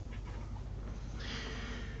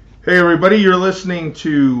Hey everybody, you're listening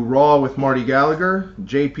to Raw with Marty Gallagher,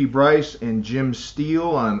 JP Bryce, and Jim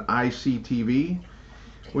Steele on ICTV.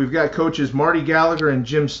 We've got coaches Marty Gallagher and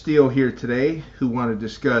Jim Steele here today who want to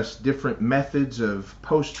discuss different methods of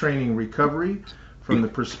post-training recovery from the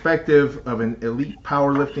perspective of an elite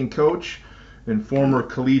powerlifting coach and former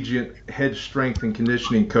collegiate head strength and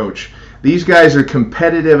conditioning coach. These guys are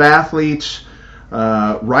competitive athletes,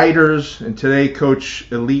 writers, and today coach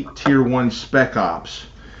elite Tier 1 Spec Ops.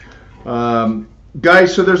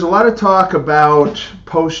 Guys, so there's a lot of talk about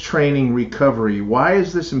post-training recovery. Why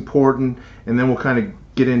is this important? And then we'll kind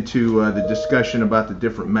of get into the discussion about the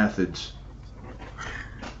different methods.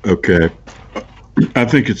 Okay. I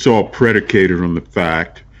think it's all predicated on the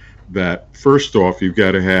fact that, first off, you've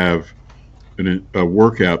got to have a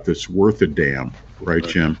workout that's worth a damn, right,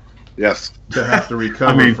 Jim? Yes. To have to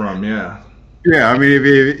recover from, yeah. Yeah, I mean,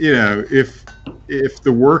 if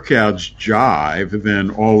the workouts jive,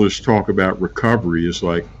 then all this talk about recovery is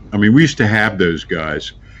like, I mean, we used to have those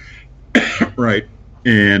guys, right?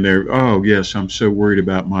 And they're, oh, yes, I'm so worried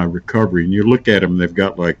about my recovery. And you look at them, they've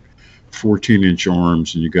got like 14-inch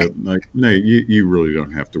arms, and you go, like, no, you really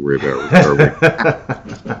don't have to worry about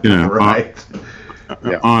recovery. Right.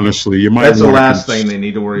 Honestly, you might. That's the last thing they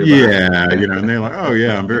need to worry about. Yeah, and they're like, oh,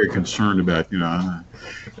 yeah, I'm very concerned about,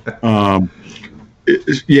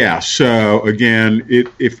 yeah. So again,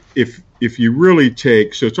 if you really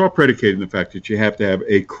take, so it's all predicated on the fact that you have to have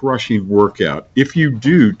a crushing workout. If you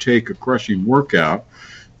do take a crushing workout,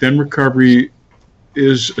 then recovery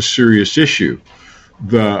is a serious issue.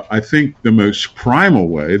 I think the most primal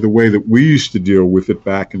way, the way that we used to deal with it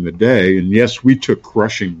back in the day, and yes, we took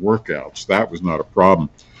crushing workouts. That was not a problem.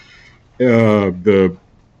 The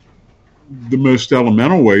most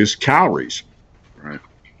elemental way is calories.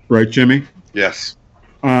 Right, Jimmy? Yes.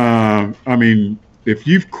 I mean, if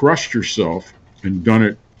you've crushed yourself and done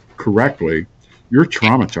it correctly, you're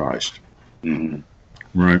traumatized. Mm-hmm.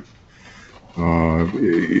 Right?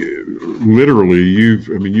 Literally,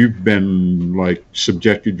 you've been like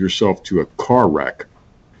subjected yourself to a car wreck.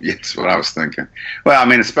 Yes, what I was thinking. Well, I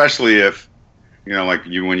mean, especially if, like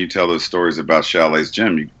when you tell those stories about Chalet's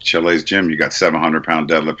gym, you got 700-pound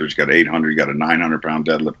deadlifters, you got 800, you got a 900-pound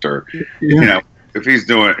deadlifter. Yeah.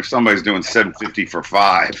 If somebody's doing 750 for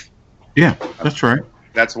 5. Yeah, that's right.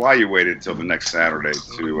 That's why you waited until the next Saturday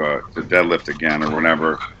to deadlift again or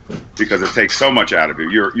whenever, because it takes so much out of you.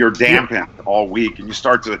 You're dampened all week, and you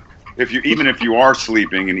start to, if you are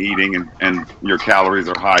sleeping and eating and your calories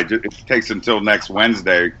are high, it takes until next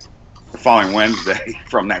Wednesday, the following Wednesday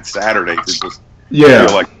from that Saturday to just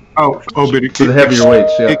feel like but the heavier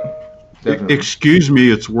weights. Yeah, excuse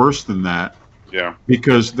me, it's worse than that. Yeah.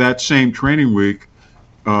 Because that same training week,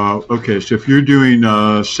 so if you're doing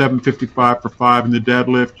 755 for 5 in the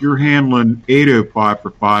deadlift, you're handling 805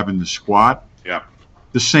 for 5 in the squat. Yeah.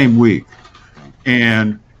 The same week.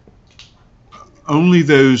 And only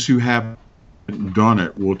those who haven't done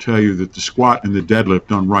it will tell you that the squat and the deadlift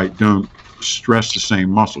done right don't stress the same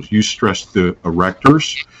muscles. You stress the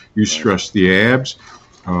erectors, you stress the abs,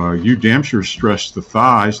 you damn sure stress the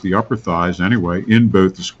thighs, the upper thighs anyway, in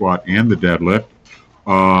both the squat and the deadlift.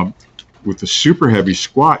 With the super heavy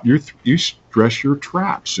squat, you stress your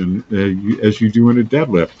traps, and as you do in a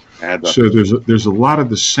deadlift. So there's a lot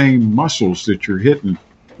of the same muscles that you're hitting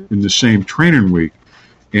in the same training week,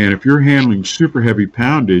 and if you're handling super heavy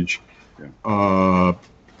poundage,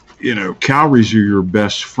 calories are your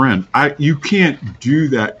best friend. You can't do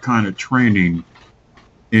that kind of training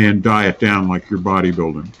and diet down like you're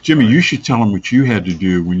bodybuilding. Jimmy, you should tell them what you had to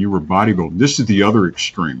do when you were bodybuilding. This is the other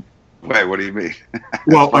extreme. Wait, what do you mean?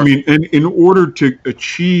 Well, I mean, in order to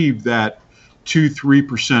achieve that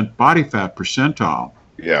 2-3% body fat percentile,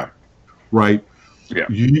 right? Yeah.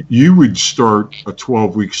 You would start a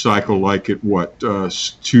 12-week cycle like at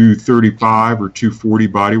 235 or 240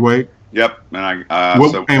 body weight. Yep.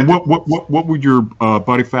 And what would your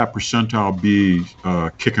body fat percentile be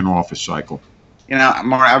kicking off a cycle?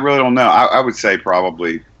 Mark, I really don't know. I would say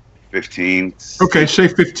probably 15. Okay, say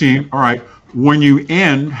 15. All right. When you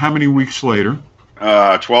end, how many weeks later?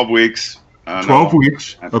 12 weeks. 12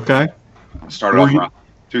 weeks. Okay. I started off around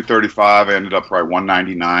 235. I ended up probably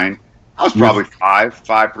 199. I was probably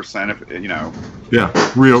 5%. Yeah,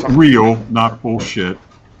 real, not bullshit.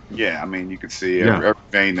 Yeah, I mean, you could see every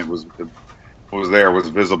vein that was there was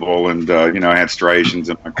visible, and I had striations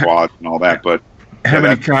in my quads and all that. But how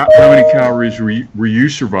many calories were you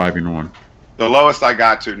surviving on? The lowest I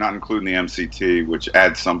got to, not including the MCT, which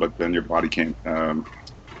adds some, but then your body can't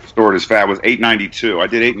store it as fat, was 892. I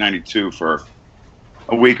did 892 for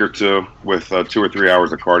a week or two with 2 or 3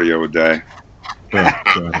 hours of cardio a day.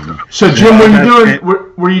 So Jim,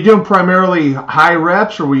 were you doing primarily high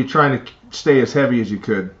reps, or were you trying to stay as heavy as you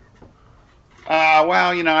could? Well,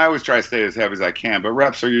 I always try to stay as heavy as I can, but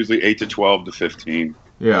reps are usually 8 to 12 to 15.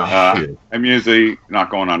 Yeah. I'm usually not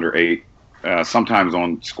going under 8. Sometimes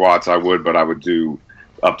on squats I would do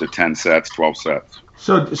up to 10 sets, 12 sets.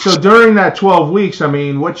 So during that 12 weeks,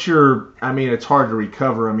 it's hard to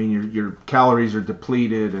recover. I mean, your calories are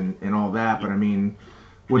depleted and all that, but I mean,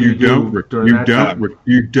 what do you do during that time?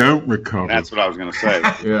 You don't recover. That's what I was going to say.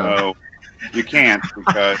 Yeah. So you can't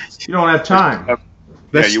because you don't have time.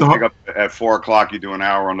 You wake up at 4 o'clock, you do an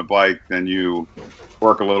hour on the bike, then you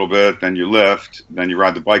work a little bit, then you lift, then you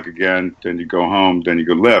ride the bike again, then you go home, then you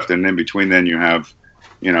go lift, and in between then you have,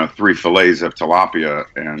 3 fillets of tilapia,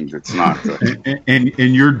 and it's not. And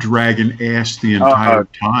you're dragging ass the entire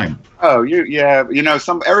time. Oh,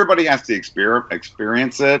 everybody has to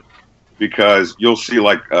experience it, because you'll see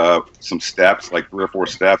like some steps, like 3 or 4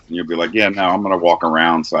 steps, and you'll be like, I'm going to walk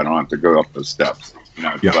around so I don't have to go up those steps.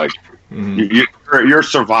 It's like. Mm-hmm. You're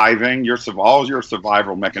surviving. All your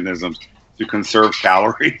survival mechanisms to conserve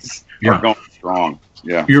calories are going strong.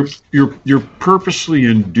 Yeah, you're purposely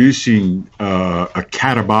inducing a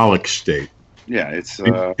catabolic state. Yeah, it's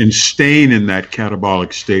and staying in that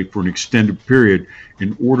catabolic state for an extended period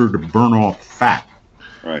in order to burn off fat.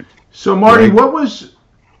 Right. So Marty, right?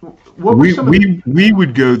 we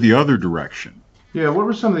would go the other direction. Yeah, what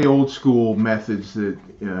were some of the old school methods that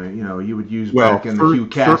you would use back in the Hugh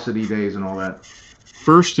Cassidy days and all that?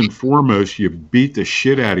 First and foremost, you beat the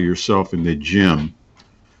shit out of yourself in the gym,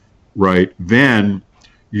 right? Then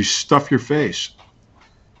you stuff your face.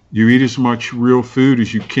 You eat as much real food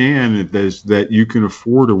as you can that you can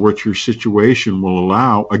afford or what your situation will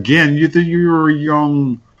allow. Again, you're a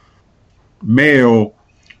young male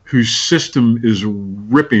whose system is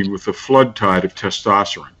ripping with the flood tide of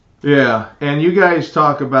testosterone. Yeah, and you guys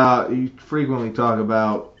frequently talk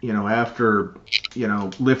about, after,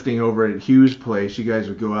 lifting over at Hugh's place, you guys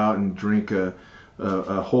would go out and drink a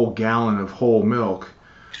whole gallon of whole milk.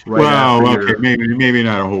 Maybe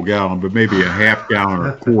not a whole gallon, but maybe a half gallon or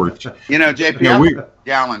a quart. JP, I was a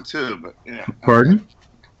gallon too, but Pardon?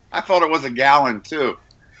 I thought it was a gallon too.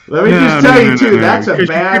 Let me just tell you too, that's a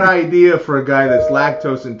bad idea for a guy that's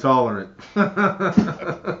lactose intolerant.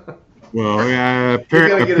 Well,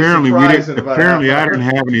 apparently I didn't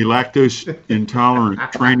have any lactose intolerant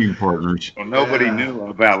training partners. Well, nobody knew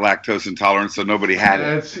about lactose intolerance, so nobody had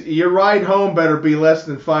it. Your ride home better be less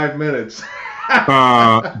than 5 minutes.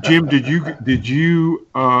 Jim, did you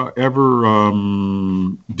ever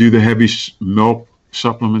do the heavy milk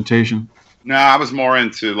supplementation? No, I was more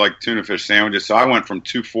into like tuna fish sandwiches. So I went from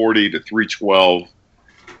 240 to 312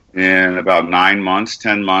 in about 10 months,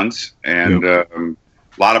 and a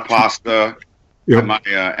lot of pasta. Yep. My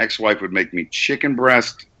ex-wife would make me chicken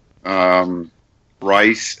breast,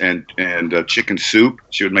 rice, and chicken soup.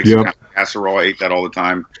 She would make some kind of casserole. I ate that all the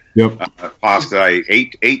time. Yep. Pasta. I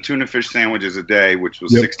ate 8 tuna fish sandwiches a day, which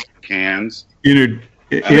was 16 cans. In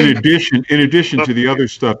addition to the other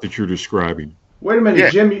stuff that you're describing. Wait a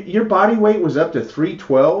minute, Jim. Your body weight was up to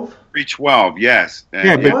 312. 312, yes.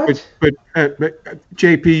 And but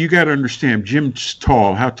JP, you got to understand. Jim's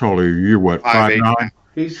tall. How tall are you? You're what? 5'9"?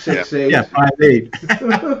 He's 6'8". Yeah,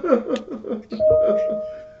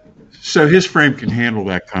 5'8". So his frame can handle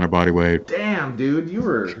that kind of body weight. Damn, dude, you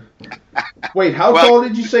were. Wait, how tall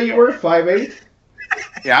did you say you were? 5'8"?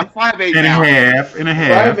 Yeah, I'm 5'8" now. And a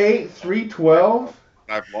half. 5'8", 312.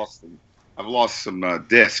 I've lost some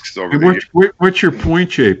discs over the years. What's your point,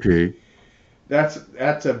 JP? That's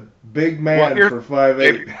a big man for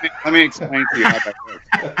 5'8". Let me explain to you how that works.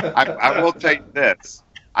 I will tell you this: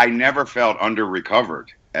 I never felt under recovered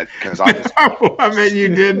because I was. I mean,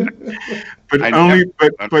 you didn't,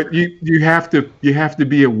 but you have to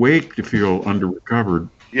be awake to feel under recovered.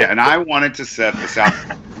 Yeah, and I wanted to set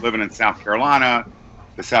living in South Carolina.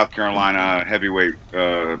 The South Carolina heavyweight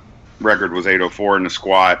record was 804 in the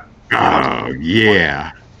squat. Oh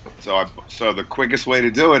yeah. So the quickest way to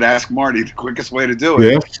do it, ask Marty. The quickest way to do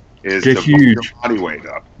it is to put your body weight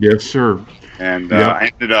up. Yes, sir. And I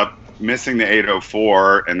ended up missing the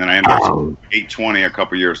 804, and then I ended up 820 a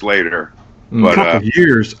couple years later. But, a couple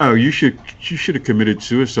years? Oh, you should have committed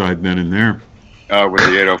suicide then and there. With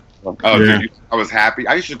the 804. Dude, I was happy.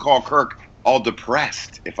 I used to call Kirk all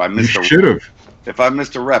depressed if I missed a rep. If I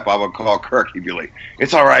missed a rep, I would call Kirk. He'd be like,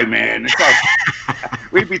 "It's all right, man. It's all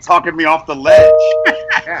right." We'd be talking me off the ledge.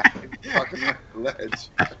 Yeah, he'd be talking me off the ledge.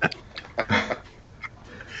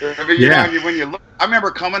 When you look, I remember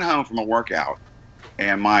coming home from a workout,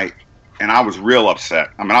 and I was real upset.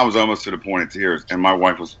 I mean, I was almost to the point of tears. And my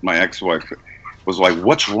ex-wife, was like,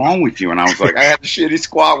 "What's wrong with you?" And I was like, "I had a shitty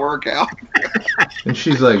squat workout." And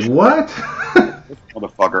she's like, "What?"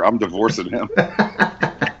 Motherfucker, I'm divorcing him.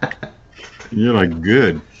 You're like,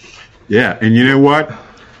 good. Yeah, and you know what?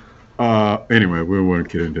 Anyway, we won't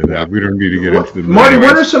get into that. We don't need to get into the Marty,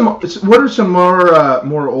 what are some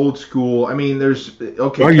more old school? I mean, there's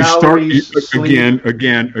well, you calories, start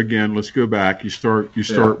again. Let's go back. You start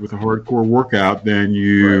with a hardcore workout, then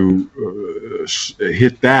you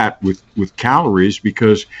hit that with calories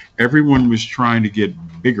because everyone was trying to get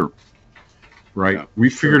bigger. Right? Yeah, we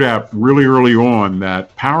figured out really early on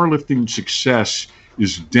that powerlifting success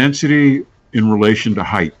is density in relation to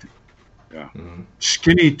height. Yeah. Mm-hmm.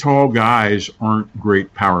 Skinny, tall guys aren't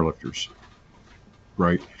great powerlifters,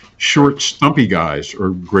 right? Short, stumpy guys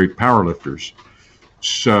are great powerlifters.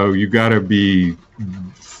 So you got to be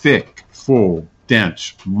thick, full,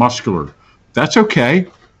 dense, muscular. That's okay.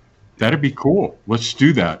 That'd be cool. Let's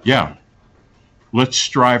do that. Yeah. Let's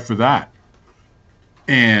strive for that.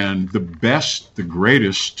 And the best, the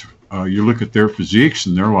greatest, you look at their physiques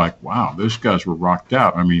and they're like, wow, those guys were rocked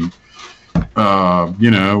out. I mean,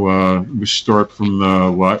 we start from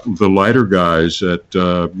the lighter guys at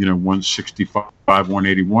 165,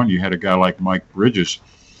 181. You had a guy like Mike Bridges.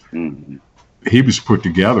 Mm-hmm. He was put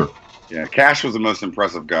together. Yeah, Cash was the most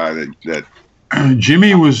impressive guy that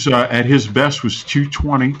Jimmy was at his best was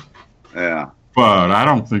 220. Yeah, but I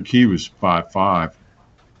don't think he was 5'5".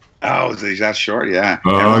 Oh, is he that short? Yeah.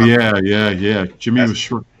 Oh yeah. Jimmy was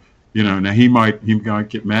short. Now he might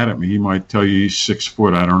get mad at me. He might tell you he's 6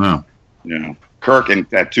 foot. I don't know. Yeah, Kirk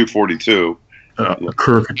at 242.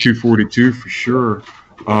 Kirk at 242 for sure.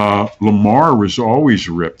 Lamar was always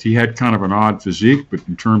ripped. He had kind of an odd physique, but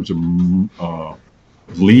in terms of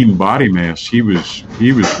lean body mass, he was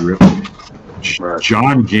ripped. Right.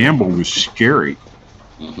 John Gamble was scary.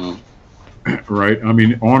 Mm-hmm. Right? I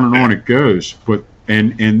mean, on and on it goes. But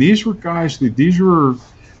and these were guys that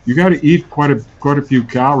you got to eat quite a few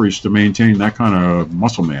calories to maintain that kind of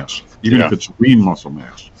muscle mass, even if it's lean muscle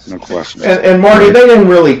mass. No question. And Marty, they didn't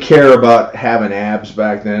really care about having abs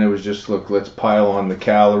back then. It was just, look, let's pile on the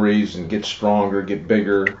calories and get stronger, get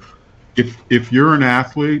bigger. If you're an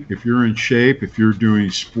athlete, if you're in shape, if you're doing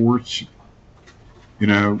sports,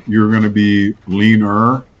 you're going to be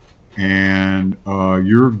leaner, and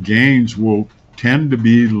your gains will tend to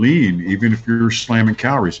be lean, even if you're slamming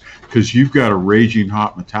calories, because you've got a raging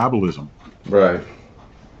hot metabolism. Right.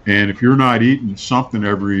 And if you're not eating something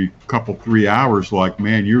every 3 hours, you're like,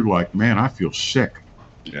 man, I feel sick.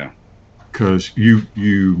 Yeah. Because you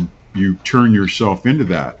turn yourself into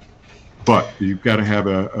that. But you've got to have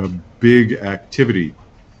a big activity.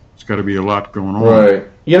 It's got to be a lot going on. Right.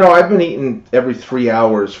 I've been eating every 3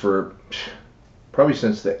 hours for probably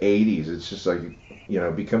since the 80s. It's just like,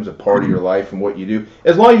 it becomes a part of your life and what you do.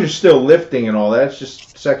 As long as you're still lifting and all that, it's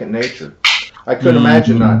just second nature. I couldn't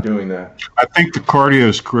imagine not doing that. I think the cardio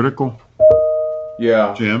is critical.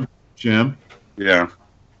 Yeah. Jim? Yeah.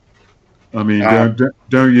 I mean,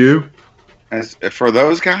 don't you? As for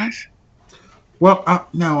those guys? Well,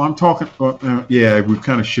 no, I'm talking. We've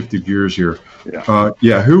kind of shifted gears here.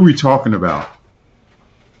 Yeah. Who are we talking about?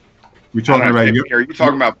 We talking about? Are you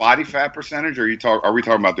talking about body fat percentage, or are we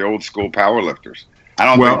talking about the old school power lifters? I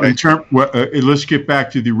don't. Let's get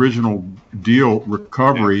back to the original deal.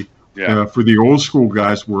 Recovery. Yeah. For the old school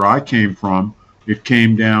guys, where I came from, it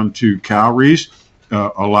came down to calories,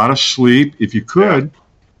 a lot of sleep, if you could,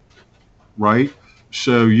 right?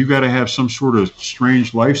 So you got to have some sort of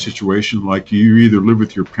strange life situation, like you either live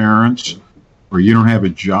with your parents, or you don't have a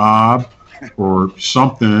job, or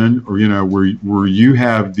something, or where you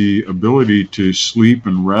have the ability to sleep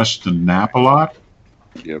and rest and nap a lot.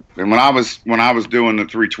 Yep. And when I was doing the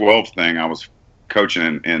 312 thing, I was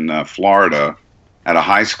coaching in Florida at a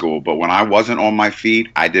high school, but when I wasn't on my feet,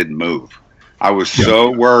 I didn't move. I was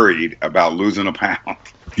so worried about losing a pound.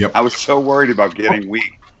 Yep. I was so worried about getting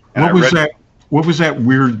weak. And what was that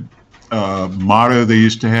weird motto they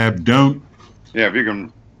used to have? Don't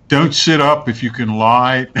sit up if you can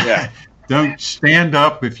lie. Yeah. Don't stand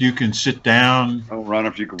up if you can sit down. Don't run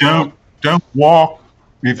if you can walk. Don't walk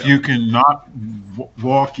if you can not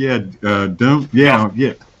walk. Yeah. Don't. Yeah.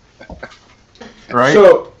 Yeah. Right.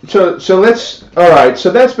 So let's. All right.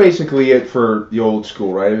 So that's basically it for the old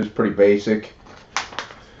school, right? It was pretty basic.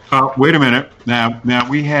 Wait a minute. Now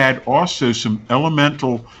we had also some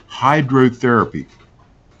elemental hydrotherapy.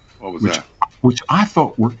 What was that? Which I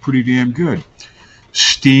thought worked pretty damn good.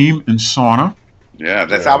 Steam and sauna. Yeah,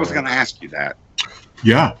 I was going to ask you that.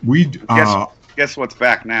 Yeah, we. Guess what's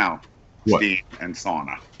back now? What? Steam and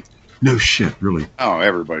sauna. No shit, really. Oh,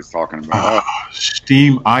 everybody's talking about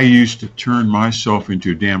steam. I used to turn myself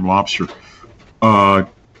into a damn lobster.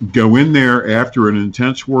 Go in there after an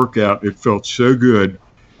intense workout. It felt so good.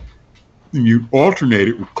 And you alternate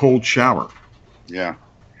it with cold shower. Yeah.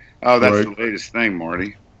 Oh, that's Right. the latest thing,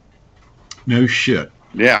 Marty. No shit.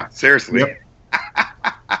 Yeah, seriously. Yep.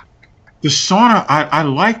 The sauna, I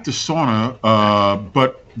like the sauna,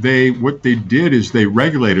 but what they did is they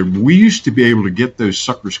regulated. We used to be able to get those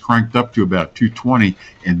suckers cranked up to about 220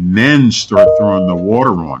 and then start throwing the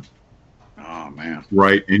water on. Oh, man.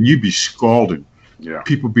 Right, and you'd be scalding. Yeah.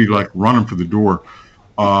 People be like running for the door,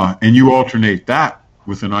 and you alternate that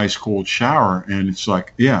with an ice cold shower, and it's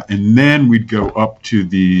like, yeah. And then we'd go up to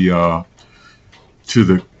the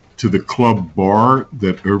club bar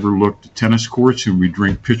that overlooked the tennis courts, and we'd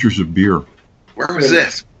drink pitchers of beer. Where was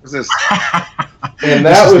this? Where was this? And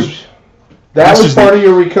that was part of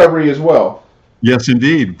your recovery as well. Yes,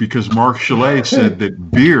 indeed, because Mark Chalet said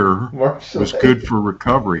that beer was good for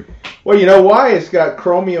recovery. Well, you know why? It's got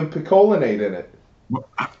chromium picolinate in it.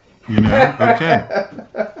 You know, okay.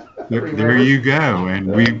 There you go.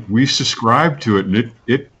 And we subscribed to it, and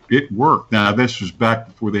it worked. Now, this was back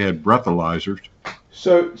before they had breathalyzers.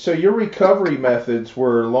 So your recovery methods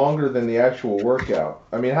were longer than the actual workout.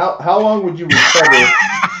 I mean, how long would you recover?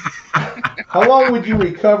 How long would you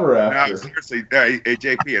recover after? No, seriously, hey,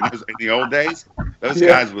 JP, in the old days, those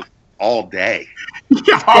guys was all day.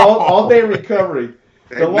 All day recovery.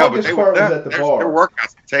 The longest part was at the bar. Their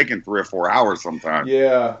workouts were taking 3 or 4 hours sometimes.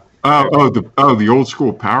 Yeah. The old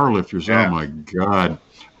school powerlifters. Yeah. Oh my God.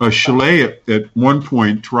 Chalet at one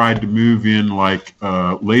point tried to move in like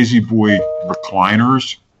lazy boy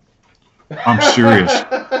recliners. I'm serious.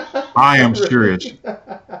 I am serious.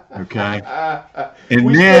 Okay.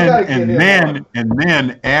 And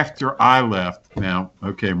then after I left, now,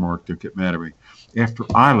 okay, Mark, don't get mad at me. After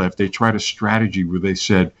I left, they tried a strategy where they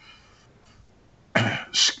said,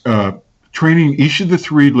 training each of the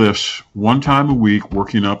 3 lifts one time a week,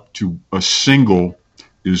 working up to a single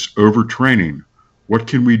is overtraining. What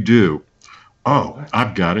can we do? Oh,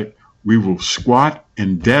 I've got it. We will squat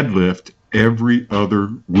and deadlift every other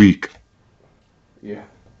week. Yeah.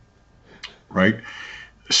 Right?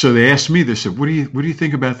 So they asked me, they said, what do you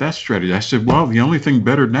think about that strategy? I said, well, the only thing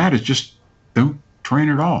better than that is just don't train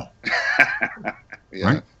at all. Yeah.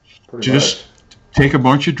 Right? Pretty Just take a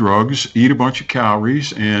bunch of drugs, eat a bunch of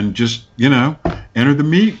calories, and just, enter the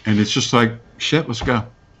meat. And it's just like, shit, let's go.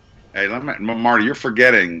 Hey, Marty, you're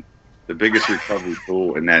forgetting the biggest recovery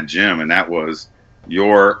tool in that gym, and that was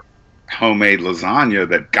your homemade lasagna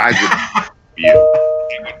that guys would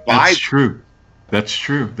buy. That's true. That's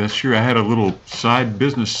true. I had a little side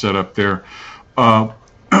business set up there.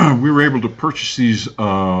 We were able to purchase these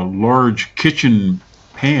large kitchen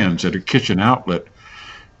pans at a kitchen outlet,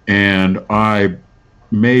 and I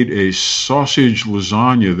made a sausage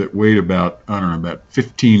lasagna that weighed about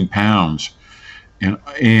 15 pounds.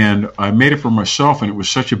 And I made it for myself, and it was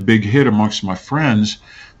such a big hit amongst my friends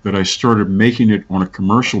that I started making it on a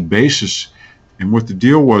commercial basis. And what the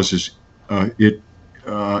deal was is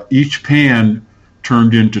each pan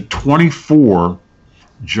turned into 24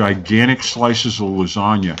 gigantic slices of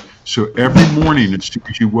lasagna. So every morning, as soon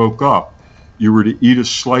as you woke up, you were to eat a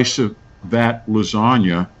slice of that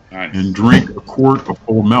lasagna and drink a quart of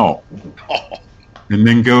full milk, and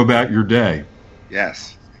then go about your day.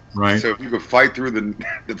 Yes. Right. So if you could fight through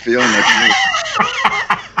the feeling that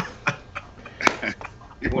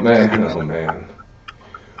Man.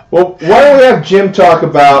 Well, why don't we have Jim talk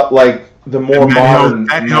about like the more modern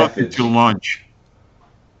that helped methods? to lunch.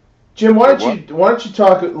 Jim, why don't you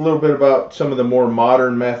talk a little bit about some of the more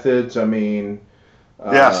modern methods? I mean,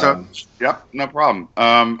 yep, no problem.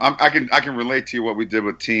 I can relate to you what we did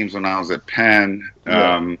with teams when I was at Penn.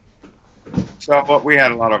 So we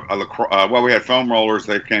had a lot of we had foam rollers.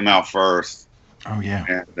 They came out first. Oh yeah.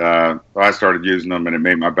 And so I started using them, and it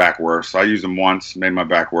made my back worse. So I used them once, made my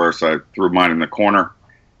back worse. I threw mine in the corner.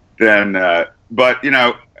 Then,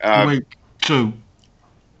 wait. So,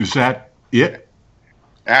 is that it?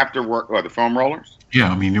 After work, the foam rollers? Yeah.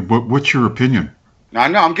 I mean, what's your opinion? No,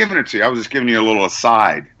 I'm giving it to you. I was just giving you a little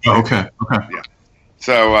aside. Oh, okay.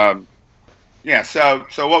 Yeah. So,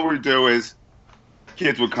 so what we do is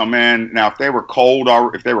kids would come in. Now, if they were cold,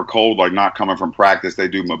 like not coming from practice, they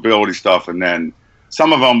do mobility stuff, and then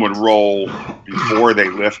some of them would roll before they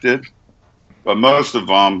lifted. But most of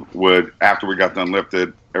them would, after we got done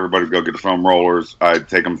lifted, everybody would go get the foam rollers. I'd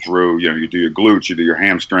take them through, you do your glutes, you do your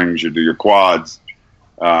hamstrings, you do your quads,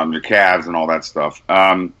 your calves, and all that stuff.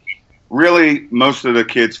 Really, most of the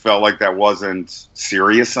kids felt like that wasn't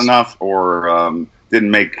serious enough, or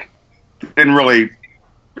they couldn't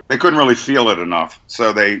really feel it enough.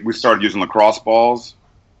 So we started using lacrosse balls,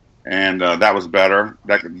 and that was better.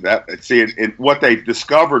 What they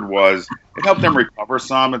discovered was it helped them recover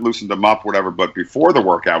some, it loosened them up, whatever. But before the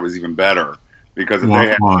workout was even better because if they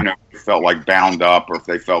had, felt like bound up or if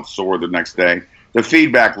they felt sore the next day, the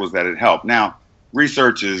feedback was that it helped. Now,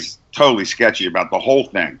 research is totally sketchy about the whole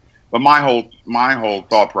thing, but my whole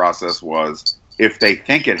thought process was if they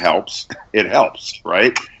think it helps,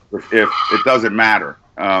 right? If it doesn't matter.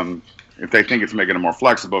 If they think it's making it more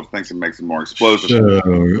flexible, if it thinks it makes it more explosive.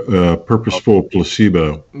 So, purposeful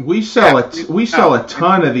placebo. We sell a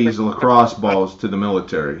ton of these lacrosse balls to the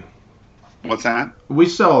military. What's that? We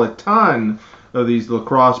sell a ton of these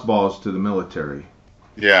lacrosse balls to the military.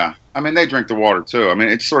 Yeah. I mean, they drink the water, too. I mean,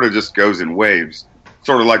 it sort of just goes in waves.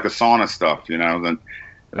 Sort of like the sauna stuff,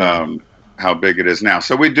 how big it is now.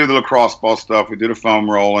 So we do the lacrosse ball stuff. We do the foam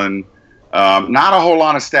rolling. Not a whole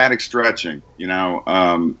lot of static stretching,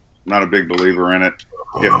 not a big believer in it.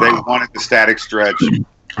 If they wanted the static stretch,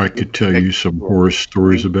 I could tell you some horror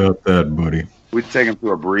stories about that, buddy. We'd take them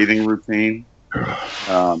through a breathing routine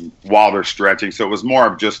while they're stretching. So it was more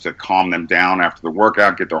of just to calm them down after the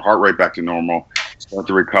workout, get their heart rate back to normal, start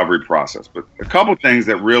the recovery process. But a couple things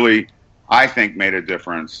that really, I think, made a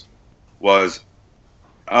difference was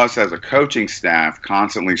us as a coaching staff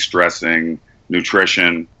constantly stressing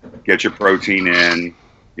nutrition, get your protein in.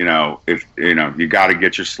 If you got to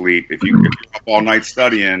get your sleep. If you're up all night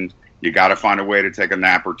studying, you got to find a way to take a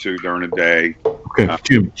nap or two during the day. Okay,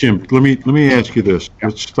 Jim. Let me ask you this. Yeah.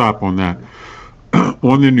 Let's stop on that.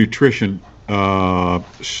 On the nutrition,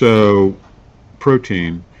 so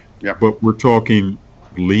protein. Yeah. But we're talking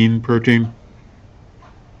lean protein.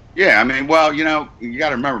 Yeah, I mean, well, you got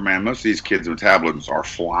to remember, man. Most of these kids' metabolisms are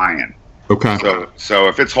flying. Okay. So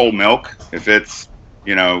if it's whole milk, if it's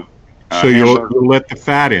so you'll let the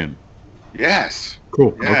fat in. Yes.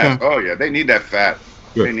 Cool. Yeah. Okay. Oh yeah, they need that fat.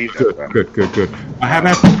 Good. They need that fat. Good. How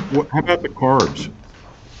about the carbs?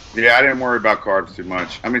 Yeah, I didn't worry about carbs too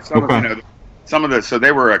much. I mean, some of the so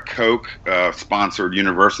they were a Coke sponsored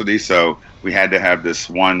university, so we had to have this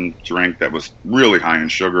one drink that was really high in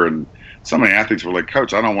sugar, and some of the athletes were like,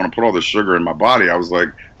 "Coach, I don't want to put all this sugar in my body." I was like,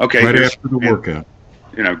 "Okay." Right after the workout.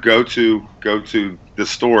 Go to the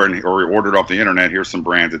store or order it off the internet. Here's some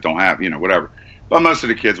brands that don't have, whatever. But most of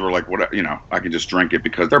the kids were like, what, I can just drink it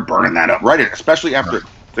because they're burning that up, right? Especially after,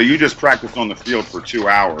 so you just practiced on the field for 2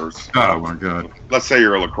 hours. Oh my God. Let's say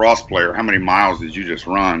you're a lacrosse player. How many miles did you just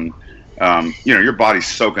run? Your body's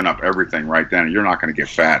soaking up everything right then. And you're not going to get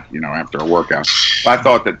fat, after a workout. But I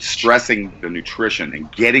thought that stressing the nutrition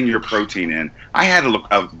and getting your protein in. I had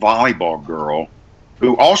a volleyball girl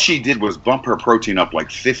who all she did was bump her protein up like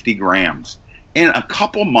 50 grams. In a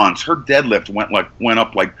couple months, her deadlift went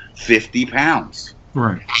up like 50 pounds.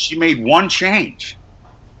 Right. She made one change.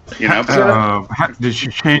 Did she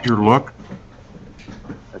change her look?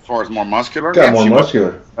 As far as more muscular? Got more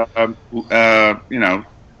muscular.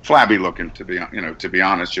 Flabby looking, to be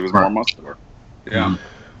honest. She was more muscular. Yeah.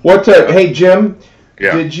 Hey, Jim.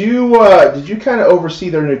 Yeah. Did you kind of oversee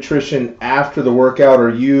their nutrition after the workout, or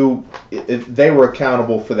if they were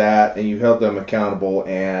accountable for that and you held them accountable,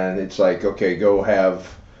 and it's like, okay, go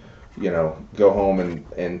home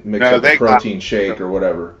and mix up a protein shake or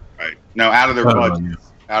whatever? Right. No, out of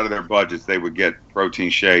their budgets, they would get protein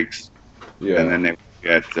shakes. Yeah. And then they would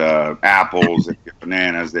get apples, they would get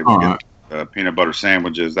bananas, they would get peanut butter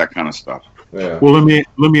sandwiches, that kind of stuff. Yeah. Well,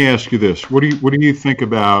 let me ask you this: what do you think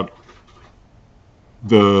about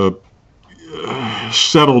the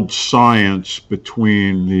settled science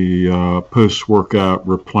between the post-workout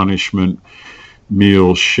replenishment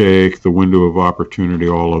meal shake, the window of opportunity,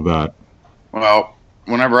 all of that? Well,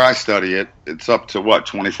 whenever I study it, it's up to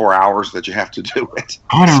 24 hours that you have to do it.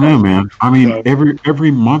 I don't know, man. I mean, every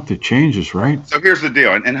month it changes, right? So here's the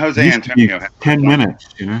deal, and Jose Antonio had 10 minutes,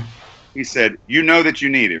 He said, that you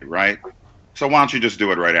need it, right? So why don't you just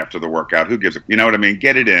do it right after the workout? Who gives a, you know what I mean?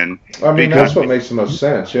 Get it in. I mean, that's what makes the most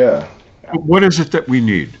sense, yeah. What is it that we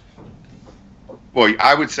need? Well,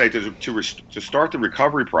 I would say to start the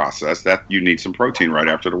recovery process, that you need some protein right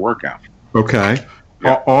after the workout. Okay.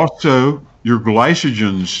 Yeah. Also, your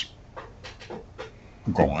glycogen's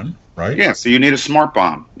gone, right? Yeah. So you need a smart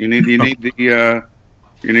bomb. You need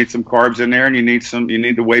some carbs in there, and you need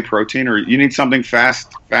the whey protein, or you need something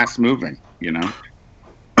fast moving. Yeah.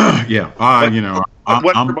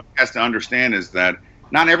 What everybody has to understand is that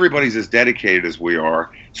not everybody's as dedicated as we are.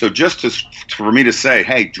 So for me to say,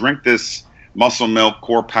 hey, drink this muscle milk,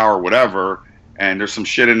 core power, whatever, and there's some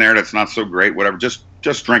shit in there that's not so great, whatever, just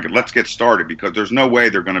drink it. Let's get started, because there's no way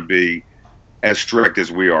they're going to be as strict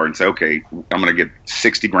as we are and say, okay, I'm going to get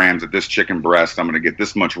 60 grams of this chicken breast. I'm going to get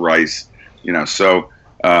this much rice, So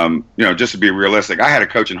just to be realistic, I had a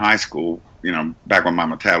coach in high school, back when my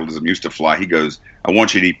metabolism used to fly. He goes, I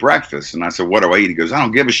want you to eat breakfast. And I said, what do I eat? He goes, I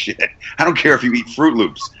don't give a shit. I don't care if you eat Fruit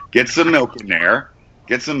Loops. Get some milk in there.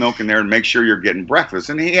 And make sure you're getting breakfast.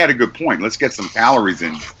 And he had a good point. Let's get some calories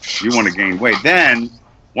in. You want to gain weight. Then,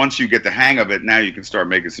 once you get the hang of it, now you can start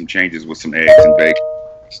making some changes with some eggs and bacon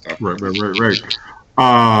and stuff. Right.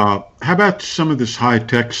 How about some of this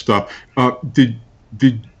high-tech stuff? Did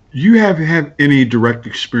you have any direct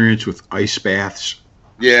experience with ice baths?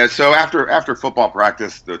 Yeah, so after football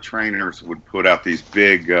practice, the trainers would put out these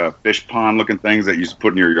big fish pond-looking things that you used to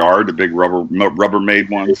put in your yard, the big Rubbermaid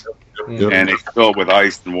ones. Yep. And they filled with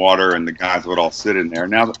ice and water, and the guys would all sit in there.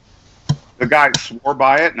 Now, the guys swore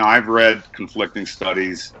by it. Now, I've read conflicting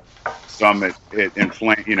studies. Some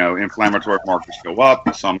inflammatory markers go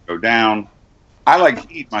up, some go down. I like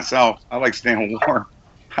heat myself. I like staying warm.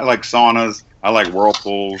 I like saunas. I like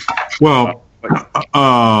whirlpools. Well,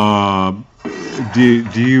 do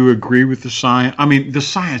you agree with the science? I mean, the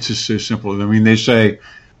science is so simple. I mean, they say,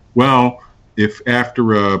 well, if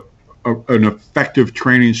after an effective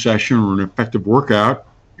training session or an effective workout,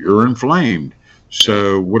 you're inflamed.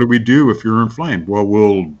 So what do we do if you're inflamed? Well,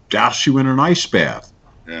 we'll douse you in an ice bath.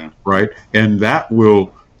 Yeah. Right? And that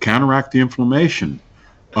will counteract the inflammation.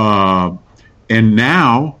 And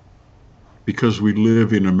now, because we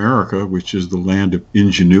live in America, which is the land of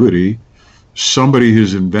ingenuity, somebody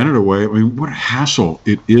has invented a way. I mean, what a hassle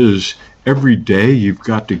it is. Every day you've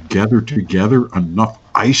got to gather together enough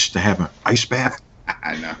ice to have an ice bath.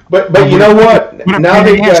 I know. But you know what? Now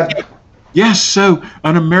they got... Yes, so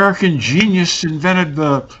an American genius invented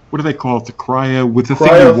what do they call it? The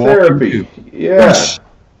cryotherapy. Yeah.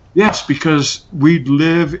 Yes, because we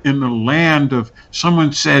live in the land of,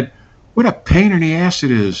 someone said, what a pain in the ass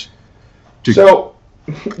it is. So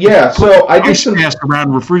I did some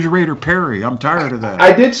around refrigerator Perry. I'm tired of that.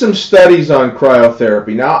 I did some studies on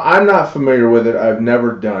cryotherapy. Now, I'm not familiar with it. I've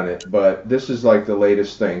never done it, but this is like the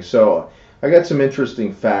latest thing. So I got some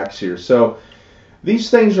interesting facts here. So these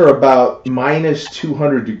things are about minus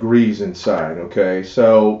 200 degrees inside, okay?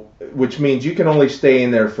 So, which means you can only stay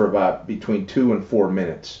in there for about between 2 and 4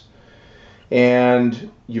 minutes.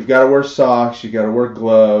 And you've got to wear socks, you got to wear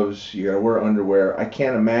gloves, you got to wear underwear. I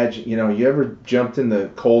can't imagine, you ever jumped in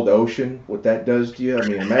the cold ocean, what that does to you? I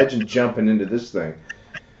mean, imagine jumping into this thing.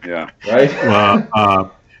 Yeah. Right?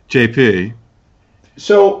 Well, JP.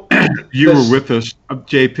 So you were with us,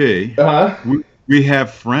 JP. Uh-huh. We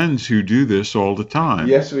have friends who do this all the time.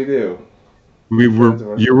 Yes, we do. You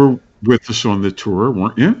were with us on the tour,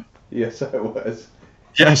 weren't you? Yes, I was.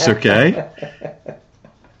 Yes, okay.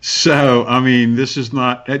 So, I mean, this is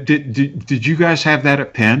not. Did you guys have that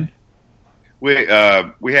at Penn? We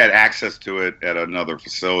had access to it at another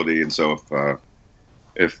facility, and so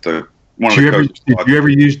if the one did of the coaches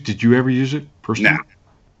did you ever use it personally?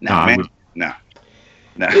 No.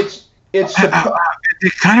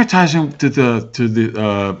 It kind of ties into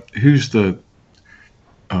the who's the.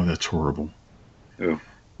 Oh, that's horrible. Who?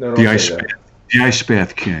 No, the ice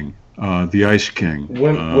bath king, the Ice King.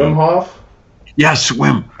 Wim Hof. Yes,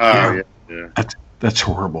 Wim. Oh, yeah. That's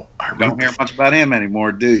horrible. I don't hear much about him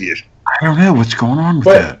anymore, do you? I don't know what's going on with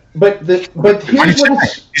that. But here's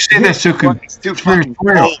what you say that so it's too fucking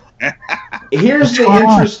cold. Here's the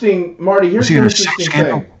interesting, Marty. Here's the interesting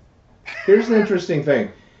thing. Here's the interesting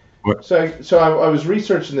thing. What? So I was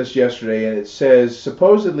researching this yesterday, and it says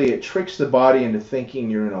supposedly it tricks the body into thinking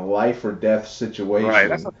you're in a life or death situation. Right.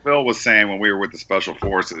 That's what Phil was saying when we were with the Special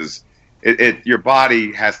Forces. Your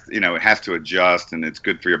body has to adjust, and it's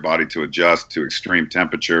good for your body to adjust to extreme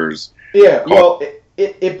temperatures. Yeah. Well,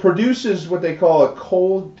 it produces what they call a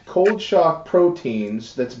cold shock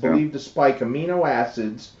proteins that's believed to spike amino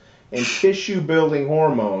acids and tissue building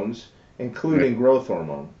hormones, including growth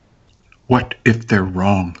hormone. What if they're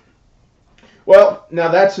wrong? Well, now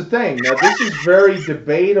that's the thing. Now this is very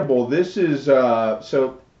debatable. This is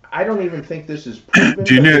so I don't even think this is proven.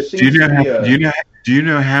 Do you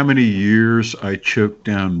know how many years I choked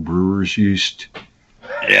down brewer's yeast?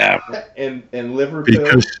 Yeah. And liver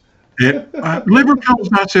pills. Because liver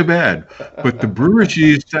pills not so bad, but the brewer's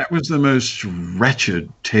yeast, that was the most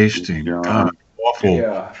wretched tasting, awful.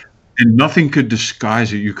 Yeah. And nothing could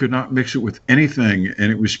disguise it. You could not mix it with anything,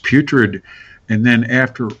 and it was putrid. And then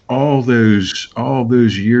after all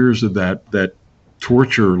those years of that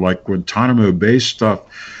torture, like Guantanamo Bay stuff,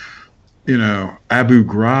 Abu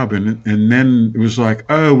Ghraib, and then it was like,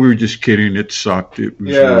 oh, we were just kidding. It sucked. It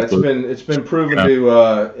was it's been proven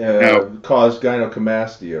to cause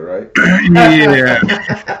gynecomastia, right? Yeah.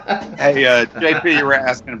 Hey, JP, you were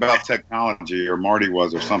asking about technology, or Marty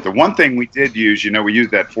was, or something. One thing we did use, we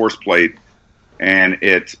used that force plate, and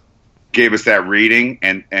it gave us that reading,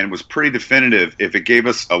 and was pretty definitive. If it gave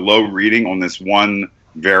us a low reading on this one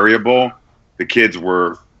variable, the kids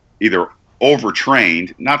were either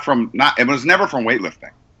overtrained, it was never from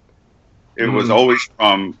weightlifting. It was always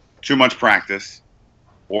from too much practice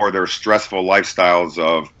or their stressful lifestyles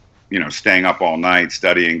of, staying up all night,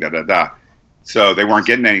 studying, So they weren't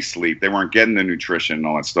getting any sleep. They weren't getting the nutrition and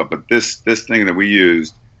all that stuff. But this thing that we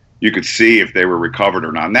used, you could see if they were recovered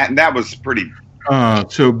or not. And that was pretty. So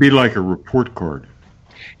it'd be like a report card.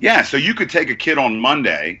 Yeah. So you could take a kid on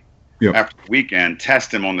Monday after the weekend,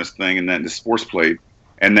 test him on this thing, and then the sports plate,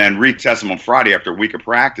 and then retest him on Friday after a week of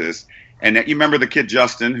practice. And you remember the kid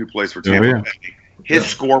Justin who plays for Tampa Bay? His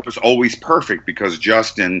score was always perfect because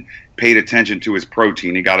Justin paid attention to his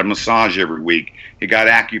protein. He got a massage every week. He got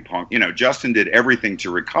acupuncture. Justin did everything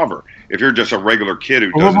to recover. If you're just a regular kid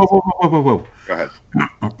who doesn't... Whoa. Go ahead.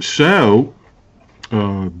 So,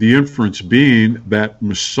 the inference being that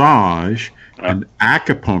massage and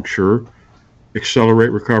acupuncture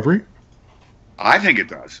accelerate recovery? I think it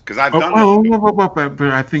does, because I've done it.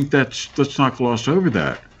 But I think let's not gloss over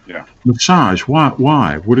that. Yeah. Massage.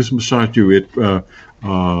 Why? What does massage do? It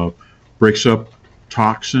breaks up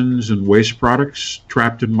toxins and waste products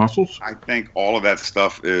trapped in muscles? I think all of that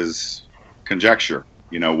stuff is conjecture,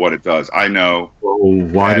 what it does. I know. Well,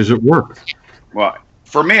 why does it work? Well,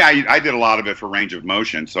 for me, I did a lot of it for range of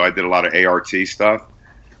motion. So I did a lot of ART stuff,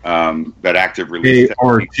 that active release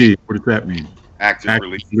ART, technique. what does that mean? Active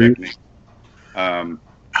release technique. And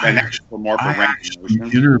that's more for range of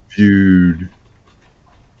motion. Interviewed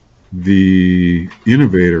the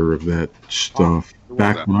innovator of that stuff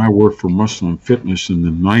back when I worked for Muscle and Fitness in the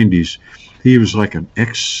 90s. He was like an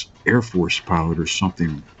ex-Air Force pilot or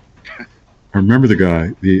something. I remember the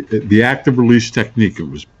guy, the active release technique. It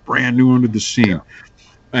was brand new under the scene.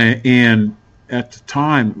 And at the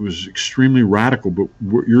time, it was extremely radical. But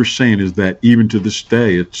what you're saying is that even to this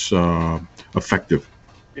day, it's effective.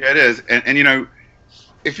 Yeah, it is. And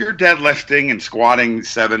if you're deadlifting and squatting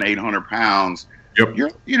 700-800 pounds, you're going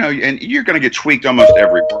to get tweaked almost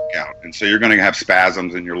every workout. And so you're going to have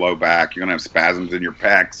spasms in your low back. You're going to have spasms in your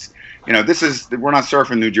pecs. We're not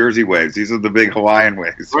surfing New Jersey waves. These are the big Hawaiian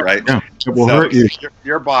waves, right? Yeah. It will hurt you.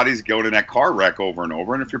 Your body's going in that car wreck over and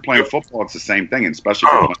over. And if you're playing football, it's the same thing, and especially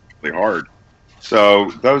if you're playing really hard.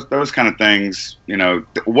 So those kind of things,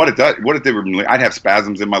 what it did, I'd have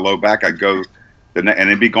spasms in my low back. I'd go, and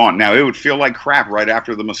it'd be gone. Now, it would feel like crap right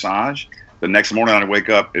after the massage. The next morning I'd wake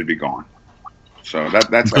up, it'd be gone. So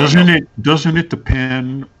that's doesn't it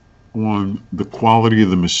depend on the quality of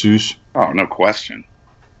the masseuse? Oh, no question.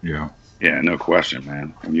 Yeah, no question,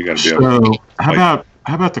 man. And you got to be able to.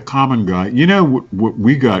 How about the common guy? What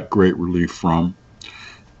we got great relief from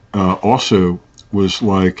also was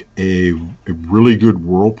like a really good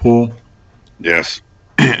whirlpool. Yes.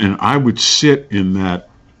 And I would sit in that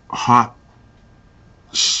hot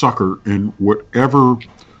sucker, and whatever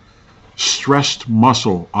stressed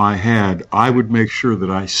muscle I had, I would make sure that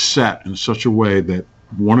I sat in such a way that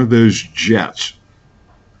one of those jets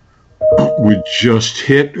would just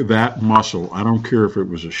hit that muscle. I don't care if it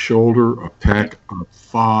was a shoulder, a pec, a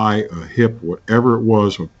thigh, a hip, whatever it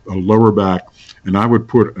was, a lower back, and I would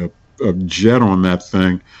put a jet on that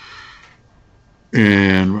thing.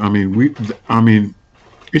 And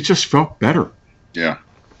it just felt better. Yeah.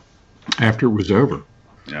 After it was over.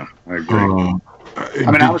 Yeah, I agree.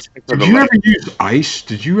 Did you ever use ice?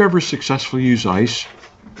 Did you ever successfully use ice?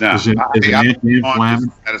 No. As an anti-inflammatory?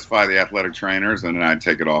 To satisfy the athletic trainers, and then I'd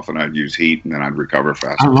take it off and I'd use heat, and then I'd recover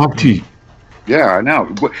faster. I loved heat. Yeah, I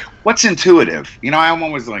know. What's intuitive? I'm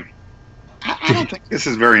always like, I don't think this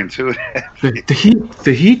is very intuitive.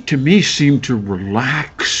 The heat to me seemed to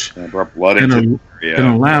relax blood and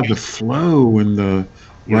allow the flow and the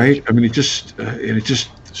right. I mean, it just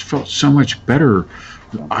felt so much better.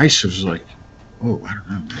 The ice was like, I don't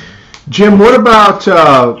know. Jim, what about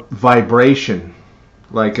vibration?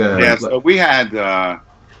 So we had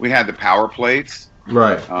the power plates.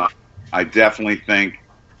 Right. I definitely think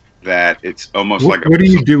that it's almost what do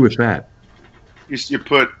you do with that? You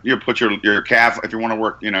put your calf, if you want to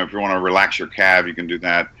work, if you want to relax your calf, you can do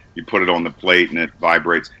that. You put it on the plate and it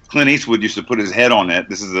vibrates. Clint Eastwood used to put his head on it.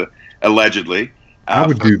 This is allegedly. I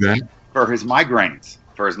would do that for his migraines.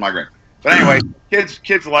 But anyway,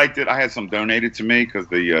 kids liked it. I had some donated to me because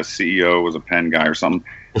the CEO was a pen guy or something.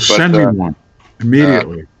 Well, send me one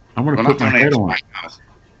immediately. I'm going to put my head on it.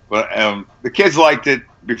 But the kids liked it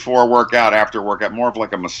before workout, after workout, more of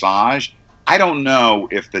like a massage. I don't know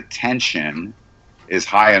if the tension is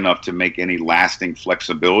high enough to make any lasting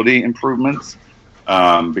flexibility improvements.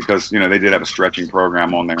 because they did have a stretching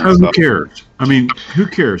program on there. And Who stuff. cares? I mean, who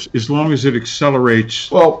cares? As long as it accelerates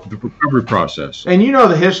the recovery process. And you know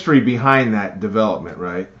the history behind that development,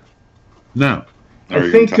 right? No. I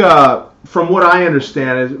think, from what I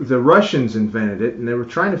understand, the Russians invented it, and they were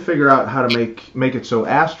trying to figure out how to make it so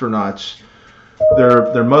astronauts,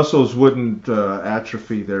 their muscles wouldn't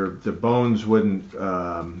atrophy, their bones wouldn't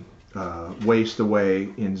waste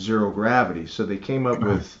away in zero gravity. So they came up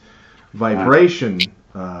with vibration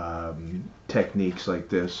techniques like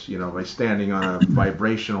this, by standing on a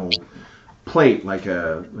vibrational plate, like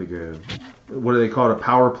a what do they call it, a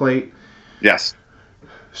power plate? Yes.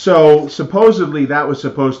 So supposedly that was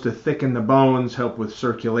supposed to thicken the bones, help with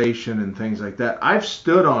circulation and things like that. I've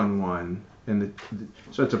stood on one, and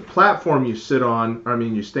so it's a platform you sit on.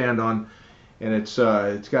 You stand on, and it's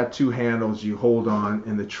got two handles you hold on.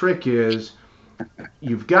 And the trick is,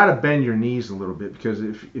 you've got to bend your knees a little bit, because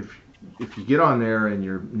if you get on there and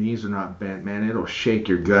your knees are not bent, man, it'll shake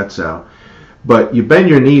your guts out. But you bend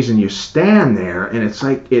your knees and you stand there, and it's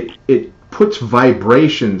like it puts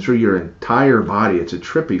vibration through your entire body. It's a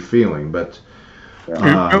trippy feeling, but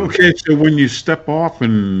okay, so when you step off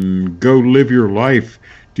and go live your life,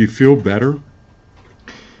 do you feel better?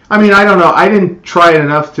 I don't know. I didn't try it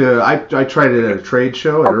enough to. I tried it at a trade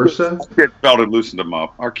show at Ursa. Our kids felt it loosened them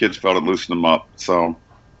up. So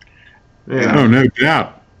yeah. Oh, no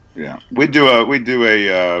doubt. Yeah, we do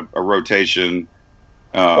a rotation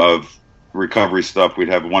of recovery stuff. We'd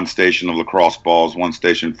have one station of lacrosse balls, one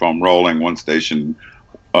station foam rolling, one station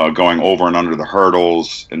going over and under the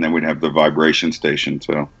hurdles, and then we'd have the vibration station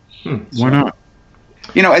too. Why not?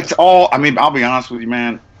 It's all. I'll be honest with you,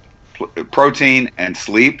 man. Protein and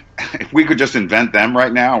sleep. If we could just invent them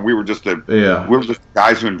right now, we were just the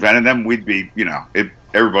guys who invented them. We'd be,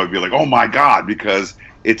 everybody would be like, "Oh my God," because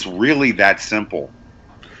it's really that simple.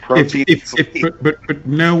 Protein and sleep. But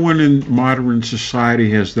no one in modern society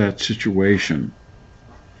has that situation.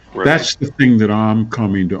 Right. That's the thing that I'm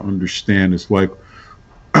coming to understand. It's like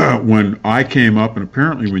when I came up, and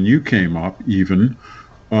apparently when you came up, even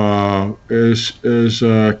as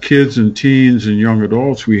kids and teens and young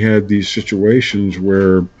adults, we had these situations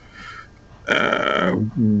where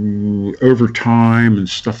over time and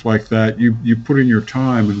stuff like that, you put in your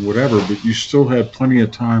time and whatever, but you still had plenty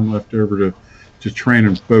of time left over to train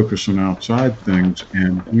and focus on outside things,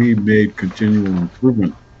 and we made continual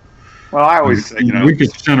improvement. Well, I always say, we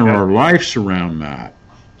could center our lives around that.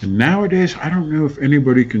 And nowadays, I don't know if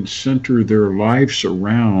anybody can center their lives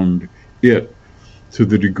around it to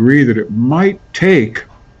the degree that it might take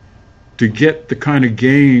to get the kind of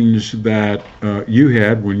gains that you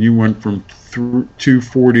had when you went from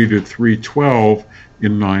 240 to 312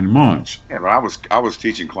 in 9 months. Yeah, but I was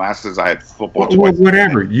teaching classes. I had football. Well,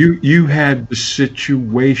 whatever. You had the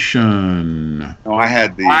situation. No, I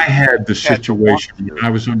had the situation when I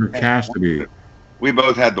was under custody. We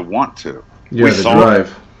both had the want to. Yeah, the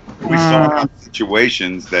drive. We saw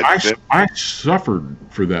situations that I suffered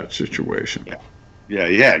for that situation.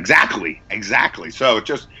 Yeah, exactly. So it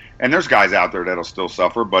just, and there's guys out there that'll still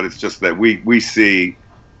suffer, but it's just that we see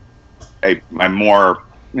a more,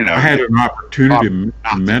 I had an opportunity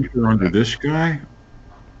to mentor under this guy.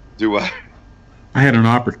 Do what? I had an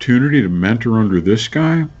opportunity to mentor under this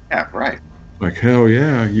guy. Yeah, right. Like, hell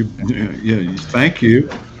yeah, thank you,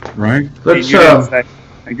 right?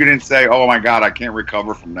 You didn't say, "Oh my God, I can't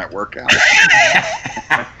recover from that workout."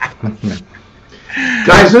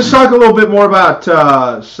 Guys, let's talk a little bit more about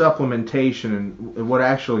supplementation and what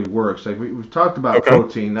actually works. Like we've talked about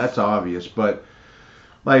protein, that's obvious, but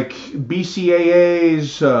like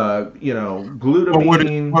BCAAs,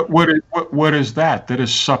 glutamine. What is that? That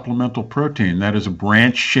is supplemental protein. That is a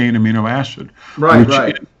branched chain amino acid. Right.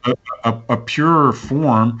 Is a purer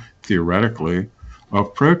form, theoretically,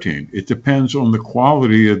 of protein. It depends on the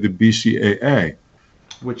quality of the BCAA.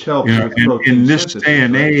 Which helps with protein in this synthesis, day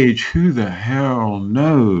and age, who the hell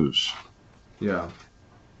knows? Yeah.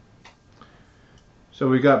 So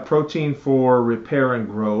we got protein for repair and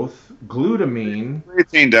growth. Glutamine.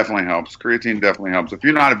 Creatine definitely helps. If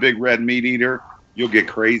you're not a big red meat eater, you'll get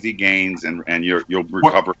crazy gains and you'll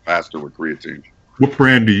recover faster with creatine. What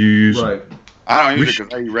brand do you use? Right. I don't use it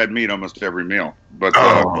because I eat red meat almost every meal. But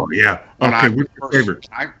yeah. Okay, what's your favorite?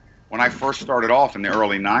 When I first started off in the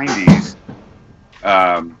early 90s,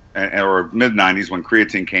 or mid 90s when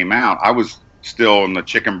creatine came out, I was still in the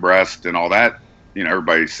chicken breast and all that.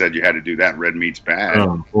 Everybody said you had to do that. Red meat's bad.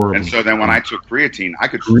 And so then when I took creatine, I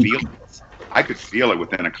could feel it. I could feel it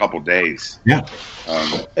within a couple days. Yeah.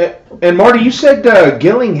 And Marty, you said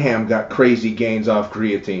Gillingham got crazy gains off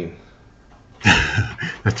creatine.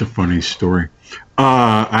 That's a funny story.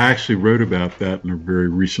 I actually wrote about that in a very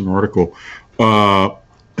recent article.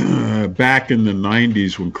 Back in the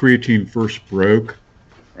 90s when creatine first broke,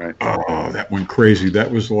 Right. oh, that went crazy. That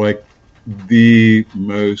was like the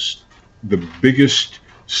biggest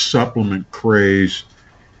supplement craze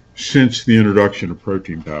since the introduction of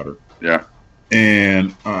protein powder. Yeah.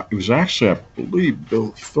 And it was actually, I believe,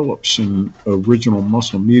 Bill Phillips in Original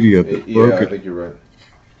Muscle Media that broke it. I think you're right.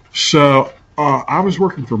 So I was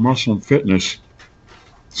working for Muscle and Fitness.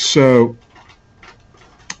 So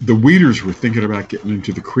the Weeders were thinking about getting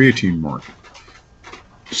into the creatine market.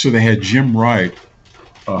 So they had Jim Wright,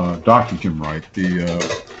 Dr. Jim Wright,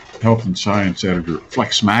 the health and science editor at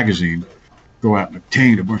Flex Magazine, go out and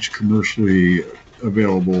obtain a bunch of commercially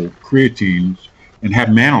available creatines and have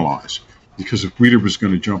them analyzed. Because if Weider was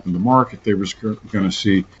going to jump in the market, they was going to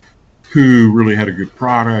see who really had a good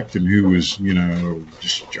product and who was,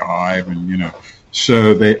 just jive and,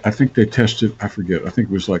 So I think they tested, I forget, I think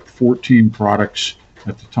it was like 14 products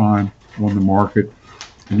at the time on the market.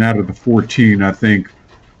 And out of the 14, I think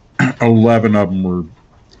 11 of them were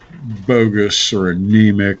bogus or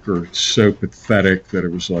anemic or so pathetic that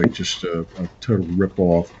it was like just a total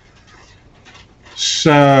ripoff.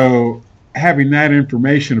 So having that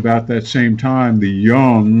information about that same time, the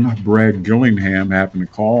young Brad Gillingham happened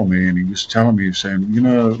to call me, and he was telling me, saying,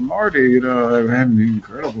 Marty, I've had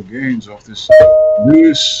incredible gains off this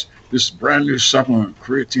brand new supplement,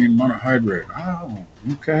 creatine monohydrate. Oh,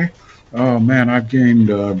 okay. Oh, man, I've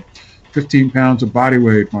gained 15 pounds of body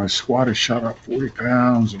weight. My squat has shot up 40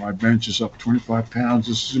 pounds, and my bench is up 25 pounds.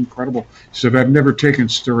 This is incredible. He said, I've never taken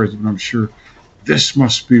steroids, but I'm sure this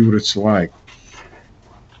must be what it's like.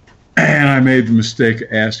 And I made the mistake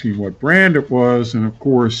of asking what brand it was. And, of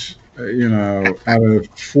course, out of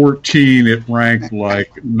 14, it ranked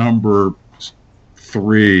like number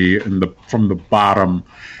 3 from the bottom.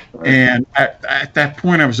 And at that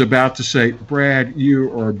point, I was about to say, Brad,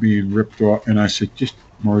 you are being ripped off. And I said, just,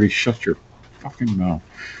 Marty, shut your fucking mouth.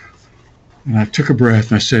 And I took a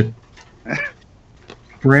breath and I said,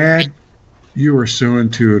 Brad, you are so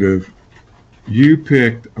intuitive. You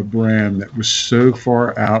picked a brand that was so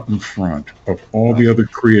far out in front of all the other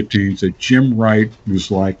creatines that Jim Wright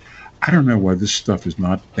was like, I don't know why this stuff is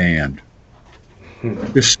not banned.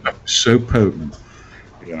 This stuff is so potent.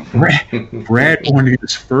 Yeah. Brad won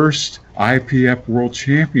his first IPF World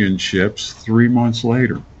Championships 3 months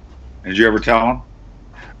later. Did you ever tell him?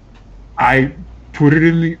 I put it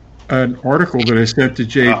in an article that I sent to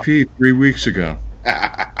JP 3 weeks ago.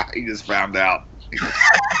 He just found out.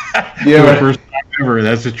 Yeah, First time ever.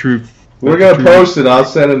 That's the truth. We're gonna post it. I'll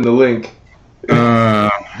send him the link. Yeah.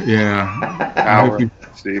 Howard,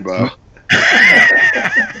 Steve.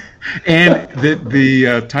 And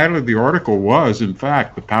the title of the article was, in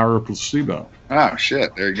fact, The Power of Placebo. Oh,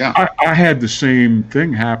 shit. There you go. I had the same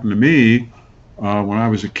thing happen to me when I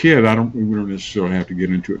was a kid. We don't necessarily have to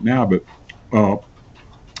get into it now, but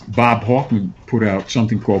Bob Hoffman put out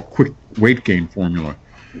something called Quick Weight Gain Formula.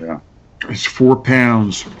 Yeah. It's 4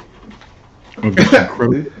 pounds of this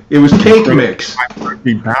incredible. It was cake mix.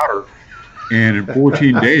 Protein powder, and in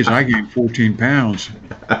 14 days I gained 14 pounds.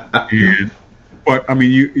 But I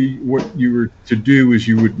mean, what you were to do is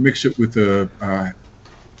you would mix it with I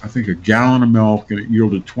think a gallon of milk, and it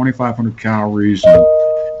yielded 2,500 calories and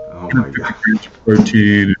 150 grams of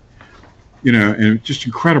protein. And it's just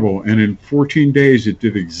incredible. And in 14 days, it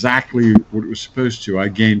did exactly what it was supposed to. I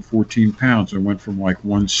gained 14 pounds. I went from like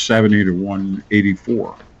 170 to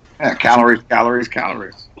 184. Yeah, calories.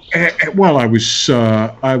 Well, I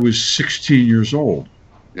was 16 years old.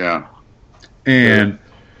 Yeah. And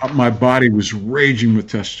my body was raging with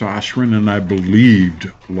testosterone, and I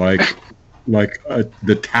believed like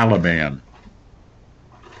the Taliban,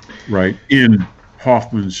 right, in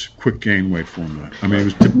Hoffman's quick gain weight formula. I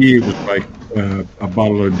mean, to me, it was like a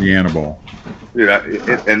bottle of Dianabol. Yeah,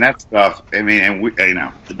 and that stuff. I mean, and we,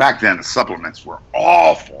 back then the supplements were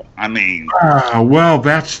awful. I mean, well,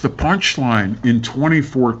 that's the punchline. In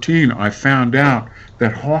 2014, I found out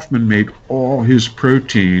that Hoffman made all his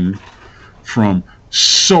protein from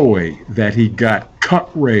soy that he got cut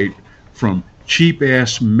rate from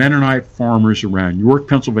cheap-ass Mennonite farmers around York,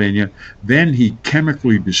 Pennsylvania. Then he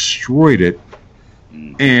chemically destroyed it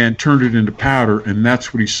and turned it into powder, and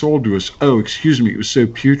that's what he sold to us. Oh, excuse me, it was so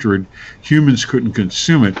putrid, humans couldn't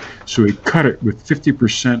consume it, so he cut it with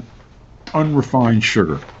 50% unrefined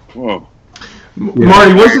sugar. Whoa.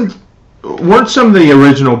 Marty, weren't some of the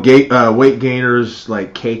original weight gainers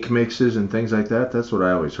like cake mixes and things like that? That's what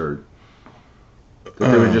I always heard. That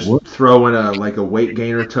they would just throw in a weight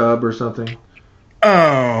gainer tub or something?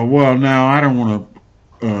 Oh, well, now I don't want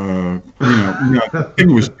to the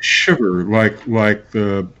thing was sugar, like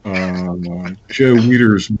the Joe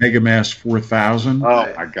Weider's Megamass 4000.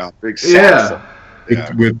 Oh my God, big Yeah.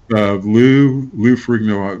 salsa. With Lou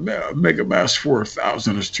Ferrigno, Megamass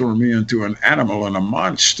 4000 has turned me into an animal and a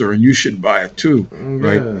monster, and you should buy it too,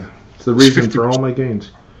 right? Yeah. It's the reason for all my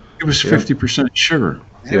gains. It was 50% sugar.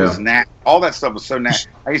 It was nasty. All that stuff was so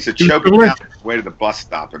nasty. I used to choke it down on the way to the bus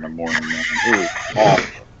stop in the morning. Man. It was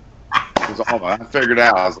awful. It was awful. I figured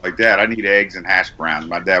out. I was like, Dad, I need eggs and hash browns.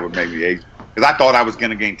 My dad would make me eggs because I thought I was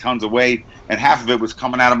going to gain tons of weight, and half of it was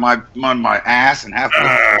coming out of my ass, and half of it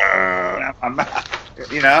was out of my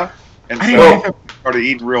mouth. You know. And so I started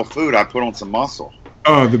eating real food. I put on some muscle.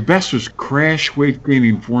 Oh, the best was Crash Weight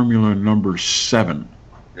Gaining Formula number 7.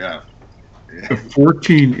 Yeah. The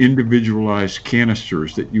 14 individualized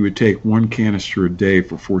canisters that you would take one canister a day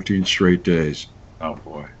for 14 straight days. Oh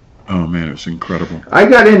boy. Oh man, it was incredible. I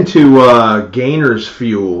got into Gainer's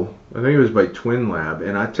Fuel. I think it was by Twin Lab,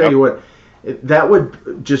 and I tell you what, that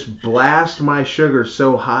would just blast my sugar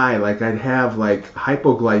so high, like I'd have like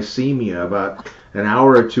hypoglycemia about an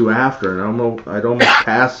hour or two after, and I'd almost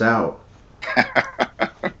pass out.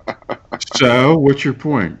 So, what's your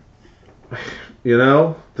point? You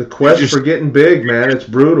know, the quest for getting big, man, it's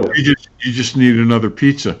brutal. You just need another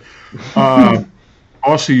pizza.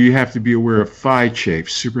 Also, you have to be aware of thigh chafe,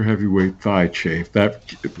 super heavyweight thigh chafe. That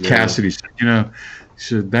Cassidy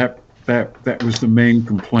said, that was the main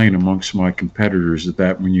complaint amongst my competitors.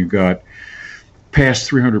 That when you got past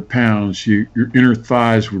 300 pounds, your inner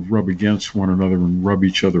thighs would rub against one another and rub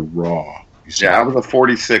each other raw. Yeah, I was a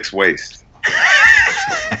 46 waist.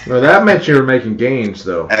 Well, that meant you were making gains,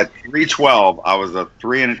 though. At 312, I was a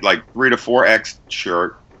 3 to 4X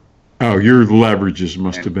shirt. Oh, your leverages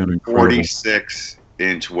must have been incredible.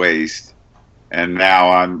 46-inch waist, and now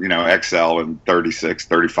I'm XL and 36,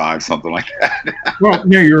 35, something like that. Well,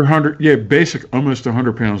 yeah, you're 100. Yeah, almost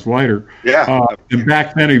 100 pounds lighter. Yeah. And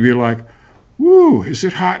back then he'd be like, "Woo, is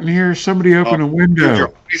it hot in here? Somebody open a window." You're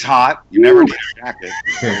always hot. You never need a jacket.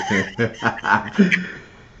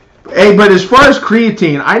 Hey, but as far as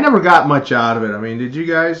creatine, I never got much out of it. I mean, did you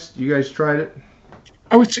guys? You guys tried it?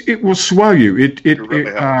 Oh, it will swell you. It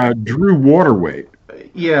drew water weight.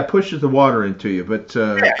 Yeah, it pushes the water into you, but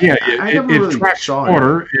it tracks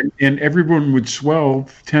water, and everyone would swell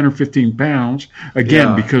 10 or 15 pounds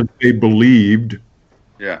again because they believed.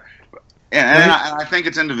 Yeah, and I think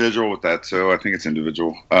it's individual with that too. I think it's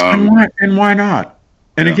individual. And why not?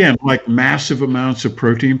 And again, like massive amounts of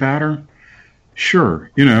protein powder. Sure,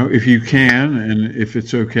 if you can and if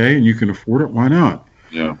it's okay and you can afford it, why not?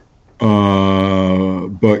 Yeah.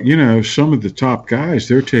 But some of the top guys,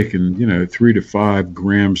 they're taking 3 to 5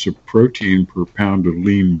 grams of protein per pound of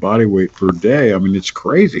lean body weight per day. I mean, it's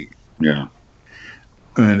crazy. Yeah.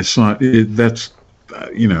 And it's not. That's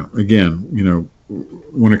again,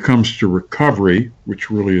 when it comes to recovery, which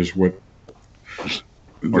really is what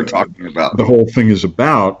we're talking about, the whole thing is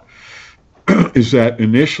about, is that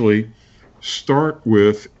initially. Start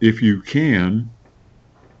with, if you can,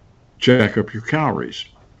 jack up your calories.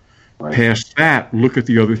 Right. Past that, look at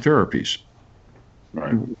the other therapies.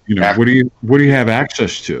 Right. What do you have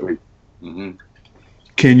access to? Mm-hmm.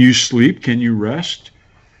 Can you sleep? Can you rest?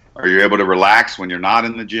 Are you able to relax when you're not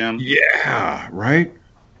in the gym? Yeah, right.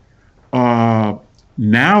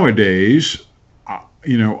 Nowadays,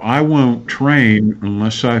 I won't train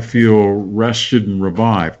unless I feel rested and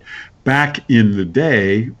revived. Back in the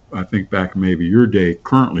day, I think back maybe your day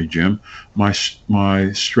currently, Jim, my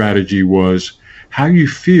strategy was how you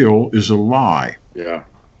feel is a lie. Yeah.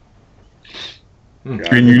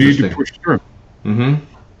 And you need to push through. Mm-hmm.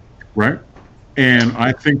 Right? And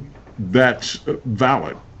I think that's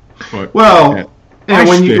valid. But when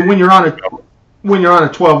you're on a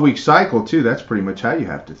 12-week cycle too, that's pretty much how you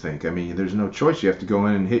have to think. I mean, there's no choice. You have to go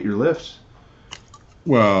in and hit your lifts.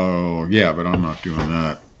 Well, yeah, but I'm not doing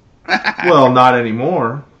that. Well, not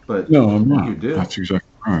anymore, but no, I'm not. You do. That's exactly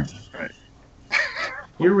right. Right.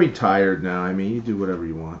 You're retired now. I mean, you do whatever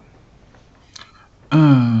you want.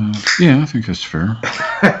 Yeah, I think that's fair.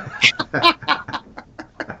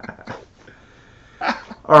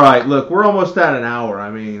 All right, look, we're almost at an hour. I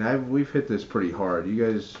mean, we've hit this pretty hard. You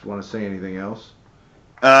guys want to say anything else?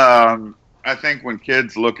 I think when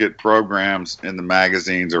kids look at programs in the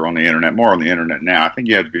magazines or on the internet, more on the internet now, I think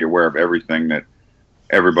you have to be aware of everything that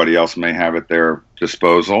everybody else may have at their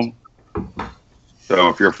disposal. So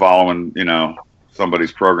if you're following,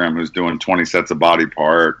 somebody's program who's doing 20 sets of body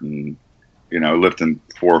part and, lifting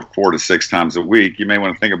 4 to 6 times a week, you may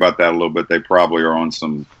want to think about that a little bit. They probably are on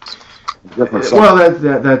some different stuff. Well,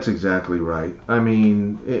 that's exactly right. I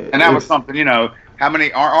mean... and that was something, how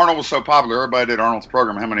many Arnold was so popular? Everybody did Arnold's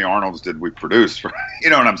program. How many Arnolds did we produce?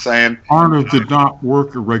 You know what I'm saying? Arnold did not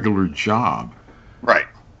work a regular job. Right.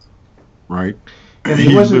 Right. And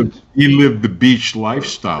he lived the beach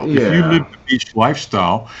lifestyle. Yeah. If you live the beach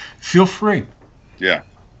lifestyle, feel free. Yeah.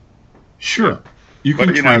 Sure. You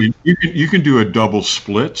can you can do a double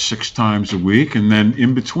split 6 times a week, and then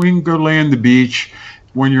in between go lay on the beach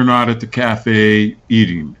when you're not at the cafe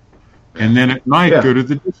eating, and then at night go to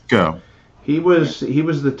the disco. He was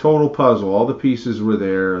the total puzzle. All the pieces were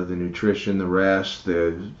there: the nutrition, the rest,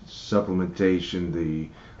 the supplementation, the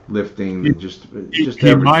lifting, just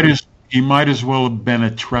everything. He might as well have been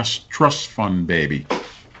a trust fund baby.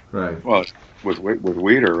 Right. Well, with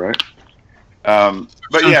Weeder, right?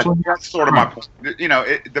 But yeah, that's sort of my point. You know,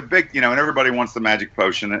 the big, you know, and everybody wants the magic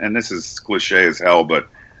potion, and this is cliche as hell, but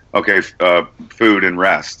okay, food and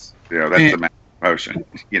rest. You know, that's the magic potion.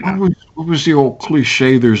 You know, what was the old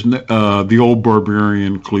cliche? There's the old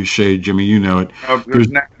barbarian cliche, Jimmy. You know it.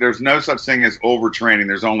 There's no such thing as overtraining.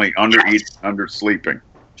 There's only undereating, undersleeping.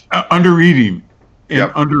 Undereating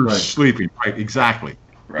and undersleeping. Right, exactly.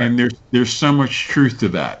 Right. And there's so much truth to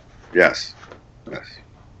that. Yes.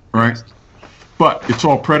 Right. But it's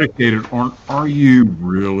all predicated on, are you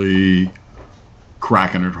really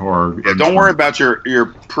cracking it hard? Yeah, don't worry about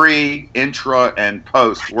your pre, intra, and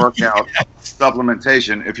post workout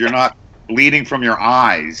supplementation if you're not bleeding from your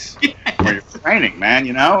eyes when you're training, man.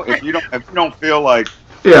 You know, if you don't feel like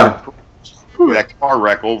that car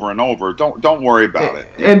wreck over and over, don't worry about it.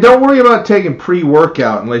 And don't worry about taking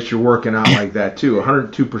pre-workout unless you're working out like that too.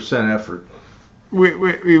 102% effort.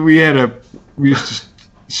 We used to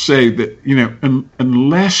say that, you know,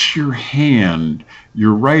 unless your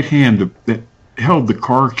right hand that held the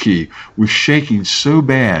car key was shaking so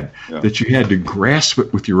bad that you had to grasp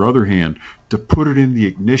it with your other hand to put it in the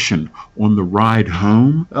ignition on the ride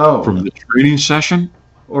home from the training session,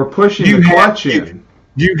 or pushing the clutch in.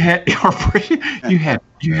 You hadn't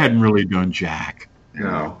really done jack.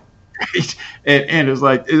 No. Right? And it was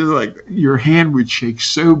like your hand would shake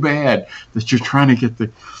so bad that you're trying to get the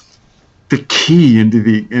key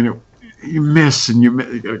into you miss and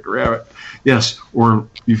you gotta grab it. Yes, or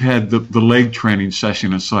you've had the leg training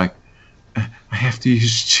session. It's like, I have to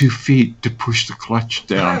use 2 feet to push the clutch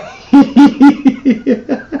down.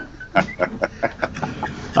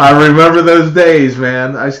 I remember those days,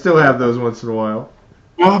 man. I still have those once in a while.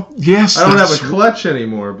 Well, yes. I don't have a clutch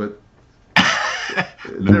anymore, but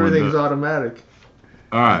everything's automatic.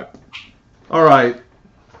 All right.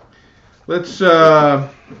 Let's.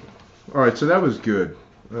 All right, so that was good.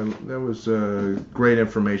 That was great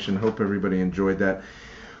information. Hope everybody enjoyed that.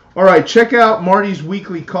 All right, check out Marty's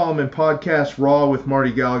weekly column and podcast, Raw with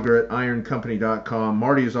Marty Gallagher, at ironcompany.com.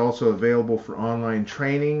 Marty is also available for online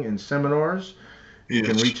training and seminars. You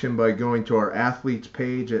can reach him by going to our athletes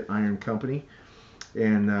page at Iron Company.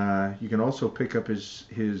 And you can also pick up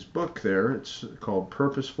his book there. It's called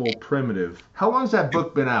Purposeful Primitive. How long has that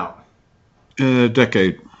book been out? A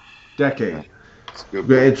decade.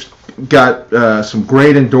 It's got some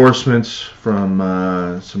great endorsements from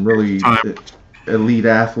some really elite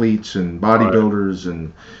athletes and bodybuilders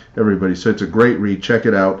and everybody. So it's a great read. Check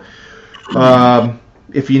it out.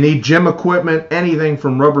 If you need gym equipment, anything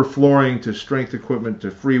from rubber flooring to strength equipment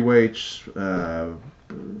to free weights, go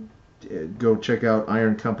check out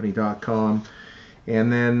ironcompany.com.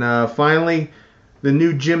 And then finally, the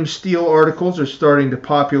new Jim Steele articles are starting to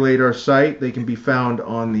populate our site. They can be found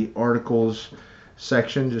on the articles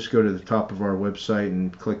section. Just go to the top of our website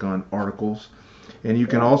and click on articles. And you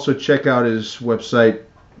can also check out his website.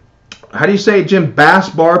 How do you say it, Jim?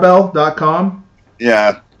 BassBarbell.com?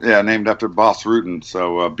 Yeah, named after Boss Rutan.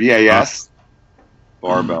 So BAS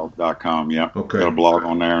barbell.com. Yeah. Okay. Got a blog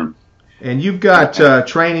on there. And you've got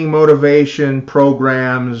training, motivation,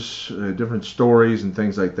 programs, different stories, and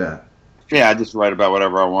things like that. Yeah, I just write about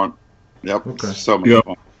whatever I want. Yep. Okay. So much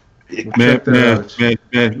fun.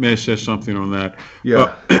 May I say something on that?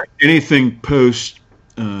 Yeah. Anything post.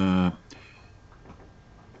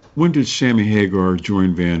 When did Sammy Hagar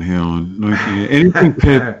join Van Halen? Anything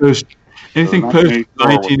post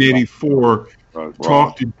 1984.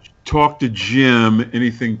 Talk to Jim.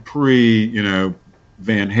 Anything pre,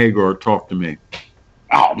 Van Hagar, talk to me.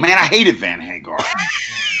 Oh man, I hated Van Hagar.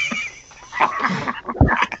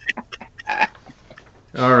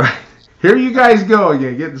 All right. Here you guys go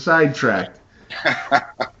again, getting sidetracked.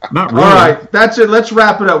 Not really. All right, that's it. Let's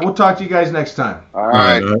wrap it up. We'll talk to you guys next time. All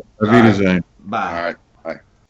right. Bye. Bye. All right.